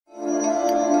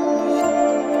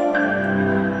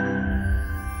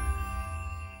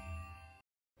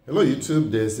Hello YouTube,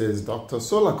 this is Dr.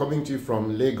 Solar coming to you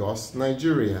from Lagos,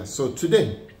 Nigeria. So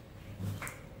today,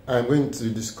 I'm going to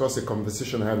discuss a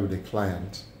conversation I had with a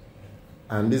client.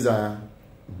 And these are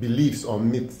beliefs or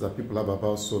myths that people have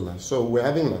about solar. So we're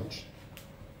having lunch.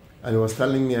 And he was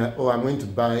telling me, oh, I'm going to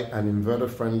buy an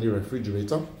inverter-friendly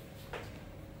refrigerator.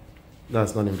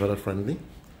 That's not inverter-friendly.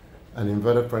 An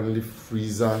inverter-friendly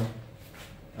freezer.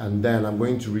 And then I'm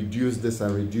going to reduce this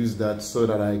and reduce that so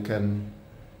that I can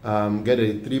get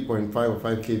a 3.5 or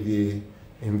 5 kVA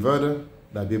inverter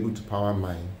that'll be able to power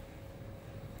my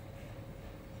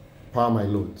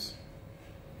loads.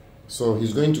 So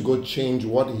he's going to go change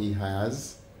what he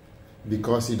has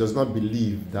because he does not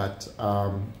believe that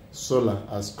solar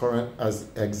as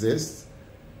exists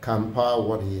can power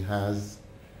what he has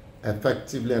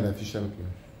effectively and efficiently.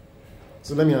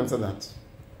 So let me answer that.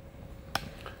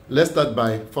 Let's start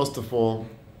by, first of all,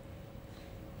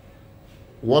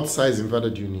 what size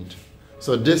inverter do you need?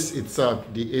 So this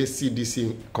itself, the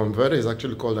AC-DC converter, is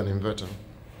actually called an inverter.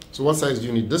 So what size do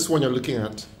you need? This one you're looking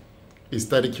at is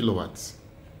 30 kilowatts.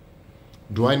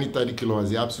 Do I need 30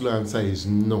 kilowatts? The absolute answer is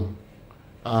no.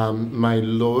 My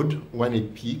load, when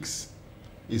it peaks,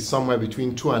 is somewhere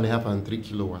between 2.5 and 3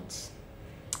 kilowatts.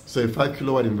 So a 5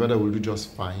 kilowatt inverter will do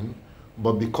just fine.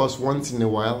 But because once in a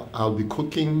while I'll be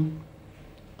cooking,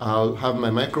 I'll have my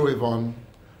microwave on,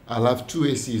 I'll have two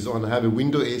ACs on. I have a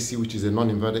window AC, which is a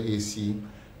non-inverter AC,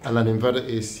 and an inverter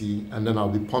AC, and then I'll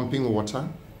be pumping water.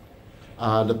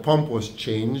 The pump was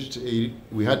changed.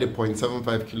 We had a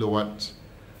 0.75 kilowatt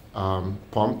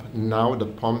pump. Now the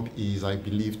pump is, I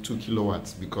believe, 2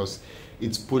 kilowatts because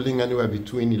it's pulling anywhere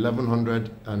between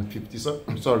 1150,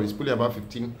 sorry, it's pulling about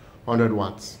 1500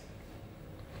 watts.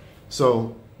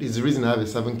 So it's the reason I have a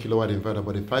 7 kilowatt inverter,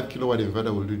 but a 5 kilowatt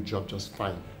inverter will do the job just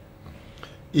fine.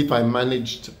 If I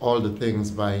managed all the things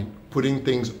by putting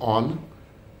things on,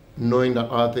 knowing that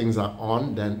other things are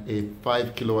on, then a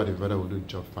 5 kilowatt inverter will do the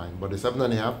job fine. But a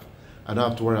 7.5, I don't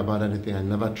have to worry about anything. I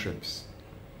never trips.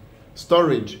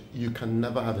 Storage, you can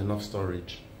never have enough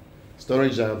storage.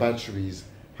 Storage are batteries.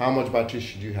 How much battery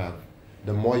should you have?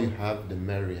 The more you have, the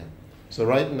merrier. So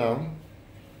right now,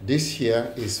 this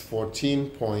here is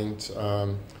 14 point,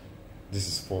 this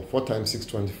is for 4 times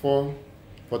 624,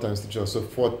 4 times 3, so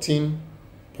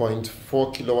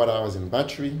 14.4 kilowatt hours in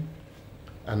battery,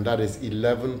 and that is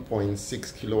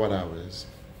 11.6 kilowatt hours.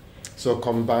 So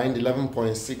combined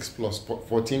 11.6 plus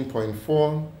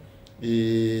 14.4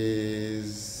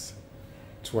 is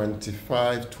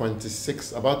 25,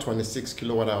 26, about 26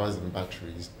 kilowatt hours in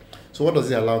batteries. So what does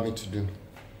it allow me to do?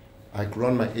 I could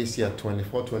run my AC at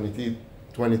 24, 23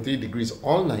 degrees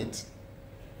all night,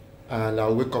 and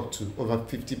I'll wake up to over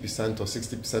 50% or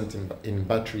 60% in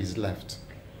batteries left.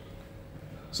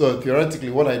 So theoretically,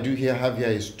 what I do here, have here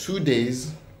is 2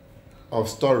 days of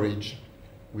storage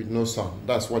with no sun.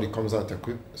 That's what it comes out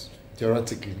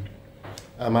theoretically.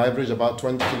 I average about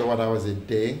 20 kilowatt hours a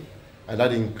day, and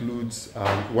that includes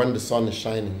when the sun is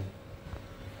shining.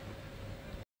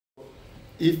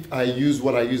 If I use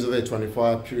what I use over a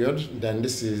 24-hour period, then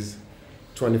this is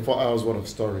 24 hours worth of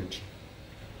storage.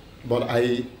 But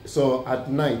so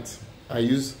at night, I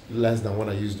use less than what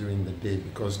I use during the day,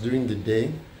 because during the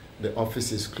day, the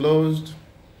office is closed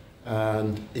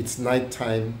and it's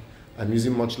nighttime. I'm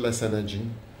using much less energy,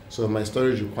 so my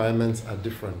storage requirements are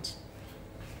different.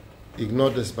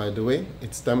 Ignore this, by the way.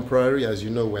 It's temporary. As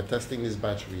you know, we're testing these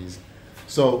batteries.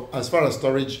 So as far as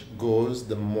storage goes,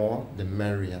 the more, the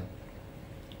merrier.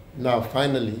 Now,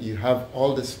 finally, you have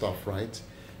all this stuff, right?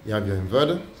 You have your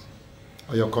inverter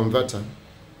or your converter,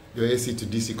 your AC to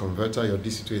DC converter, your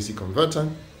DC to AC converter.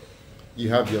 You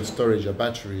have your storage, your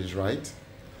batteries, right?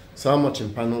 So how much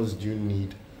in panels do you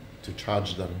need to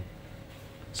charge them?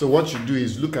 So what you do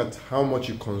is look at how much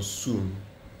you consume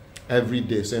every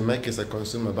day. So in my case, I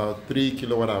consume about 3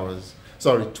 kilowatt hours,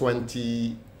 sorry,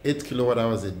 28 kilowatt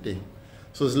hours a day.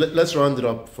 So let's round it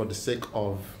up for the sake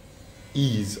of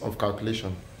ease of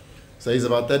calculation. So it's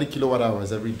about 30 kilowatt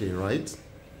hours every day, right?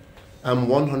 I'm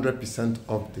 100%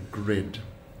 off the grid.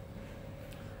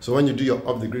 So when you do your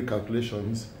off the grid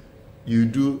calculations,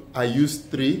 I use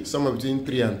somewhere between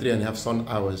 3 and 3.5 sun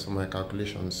hours for my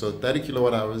calculations. So 30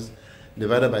 kilowatt hours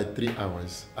divided by 3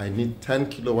 hours. I need 10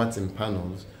 kilowatts in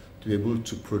panels to be able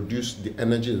to produce the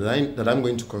energy that I'm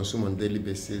going to consume on a daily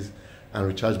basis and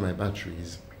recharge my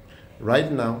batteries.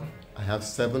 Right now, I have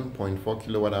 7.4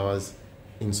 kilowatt hours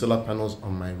in solar panels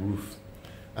on my roof.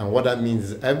 And what that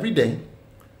means is every day,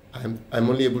 I'm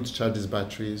only able to charge these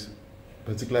batteries,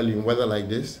 particularly in weather like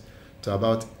this, to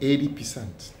about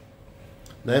 80%.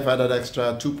 Now, if I had that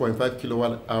extra 2.5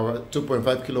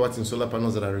 kilowatts in solar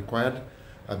panels that I required,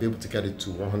 I'll be able to get it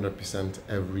to 100%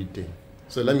 every day.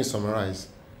 So let me summarize.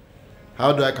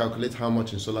 How do I calculate how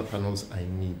much in solar panels I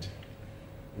need?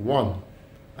 One,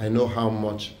 I know how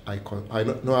much I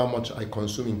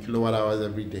consume in kilowatt hours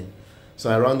every day. So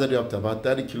I rounded it up to about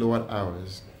 30 kilowatt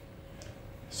hours.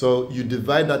 So you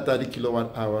divide that 30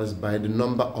 kilowatt hours by the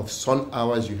number of sun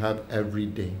hours you have every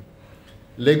day.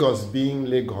 Lagos being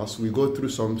Lagos, we go through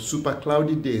some super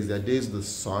cloudy days. There are days the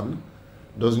sun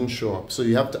doesn't show up. So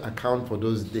you have to account for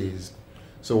those days.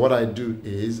 So what I do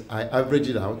is I average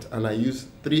it out and I use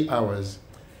 3 hours.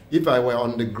 If I were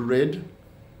on the grid,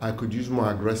 I could use more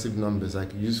aggressive numbers. I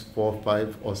could use 4,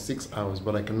 5, or 6 hours,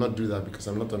 but I cannot do that because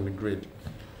I'm not on the grid.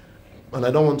 And I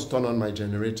don't want to turn on my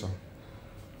generator.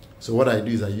 So what I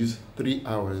do is I use 3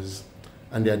 hours,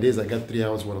 and there are days I get 3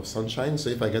 hours worth of sunshine.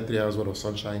 So if I get 3 hours worth of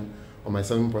sunshine on my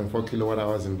 7.4 kilowatt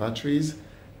hours in batteries,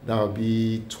 that would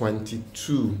be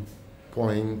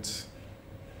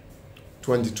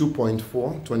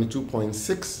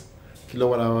 22.6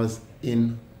 kilowatt hours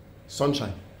in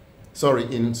sunshine. Sorry,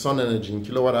 in sun energy, in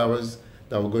kilowatt hours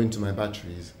that will go into my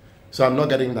batteries. So I'm not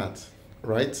getting that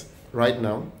right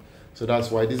now. So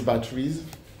that's why these batteries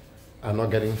are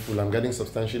not getting full. I'm getting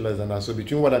substantially less than that. So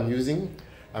between what I'm using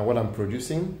and what I'm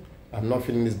producing, I'm not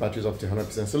filling these batteries up to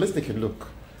 100%. So let's take a look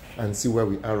and see where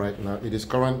we are right now. It is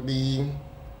currently,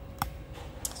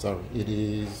 it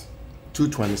is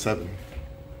 227.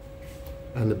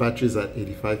 And the battery is at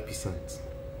 85%.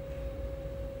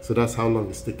 So that's how long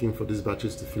it's taking for these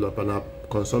batteries to fill up. And our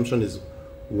consumption is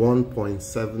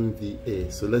 1.7 VA.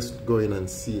 So let's go in and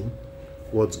see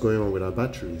what's going on with our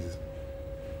batteries.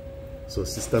 So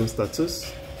system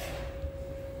status.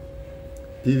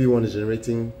 PV1 is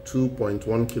generating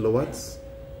 2.1 kilowatts.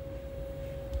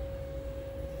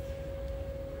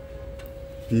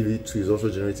 PV2 is also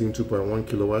generating 2.1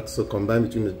 kilowatts. So combined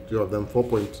between the two of them,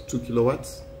 4.2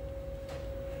 kilowatts.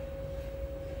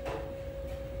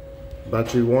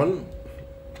 Battery 1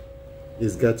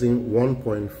 is getting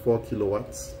 1.4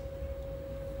 kilowatts.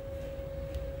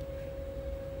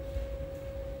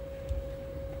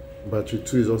 Battery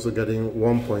 2 is also getting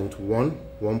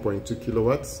 1.2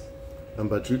 kilowatts. And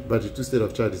battery 2 state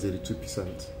of charge is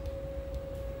 82%.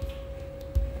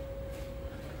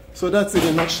 So that's it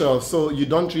in a nutshell. So you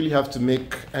don't really have to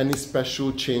make any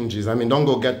special changes. I mean, don't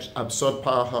go get absurd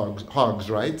power hogs,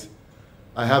 right?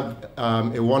 I have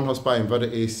a 1 horsepower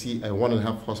inverter AC, a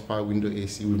 1.5 horsepower window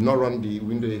AC. We've not run the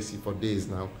window AC for days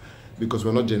now because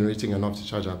we're not generating enough to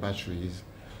charge our batteries.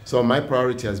 So my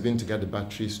priority has been to get the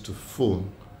batteries to full.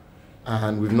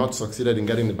 And we've not succeeded in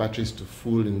getting the batteries to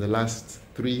full in the last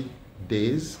 3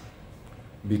 days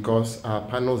because our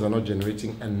panels are not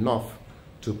generating enough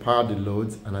to power the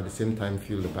loads and at the same time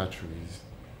fuel the batteries.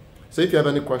 So if you have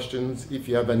any questions, if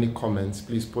you have any comments,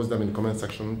 please post them in the comment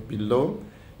section below.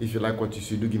 If you like what you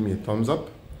see, do give me a thumbs up.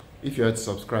 If you're yet to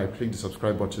subscribe, click the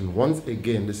subscribe button. Once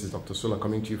again, this is Dr. Solar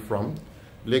coming to you from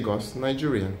Lagos,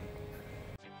 Nigeria.